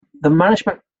The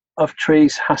management of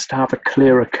trees has to have a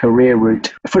clearer career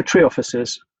route. For tree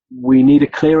officers, we need a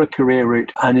clearer career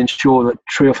route and ensure that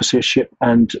tree officership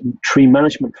and tree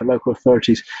management for local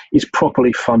authorities is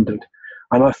properly funded.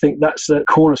 And I think that's the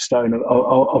cornerstone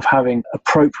of having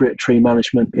appropriate tree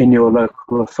management in your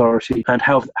local authority and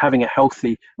having a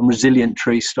healthy and resilient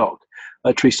tree stock.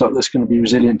 A tree stock that's going to be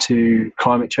resilient to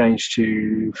climate change,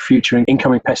 to future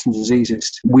incoming pests and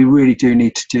diseases. We really do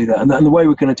need to do that. And the way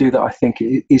we're going to do that, I think,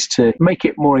 is to make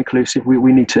it more inclusive.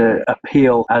 We need to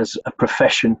appeal as a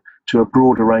profession to a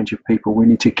broader range of people. We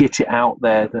need to get it out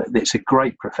there that it's a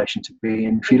great profession to be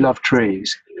in. If you love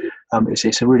trees,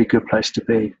 it's a really good place to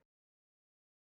be.